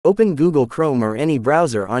Open Google Chrome or any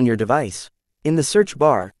browser on your device. In the search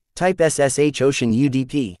bar, type SSH Ocean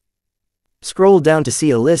UDP. Scroll down to see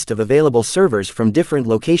a list of available servers from different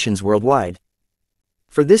locations worldwide.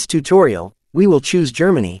 For this tutorial, we will choose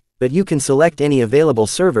Germany, but you can select any available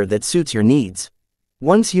server that suits your needs.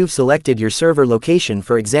 Once you've selected your server location,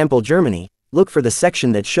 for example Germany, look for the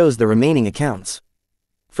section that shows the remaining accounts.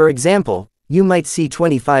 For example, you might see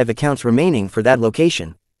 25 accounts remaining for that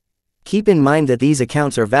location. Keep in mind that these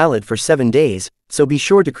accounts are valid for 7 days, so be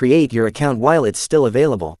sure to create your account while it's still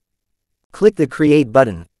available. Click the Create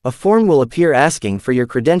button. A form will appear asking for your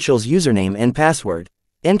credentials, username and password.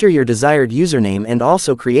 Enter your desired username and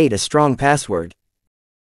also create a strong password.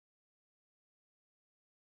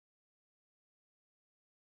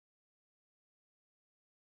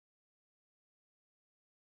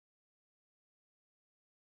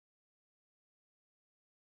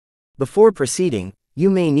 Before proceeding, you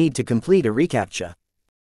may need to complete a reCAPTCHA.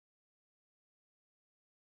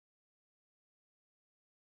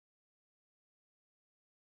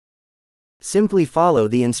 Simply follow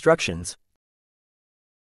the instructions.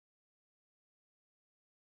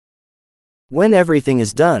 When everything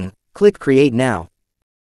is done, click Create Now.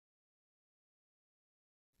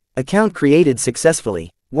 Account created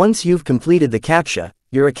successfully. Once you've completed the CAPTCHA,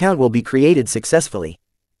 your account will be created successfully.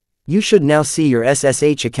 You should now see your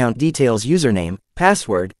SSH account details, username,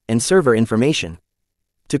 password, and server information.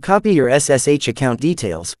 To copy your SSH account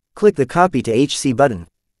details, click the Copy to HC button.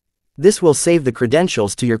 This will save the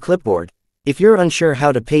credentials to your clipboard. If you're unsure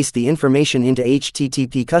how to paste the information into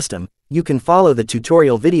HTTP custom, you can follow the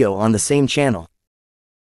tutorial video on the same channel.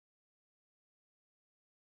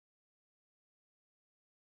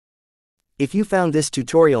 If you found this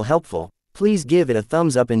tutorial helpful, please give it a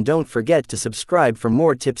thumbs up and don't forget to subscribe for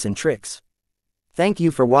more tips and tricks. Thank you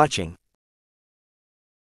for watching.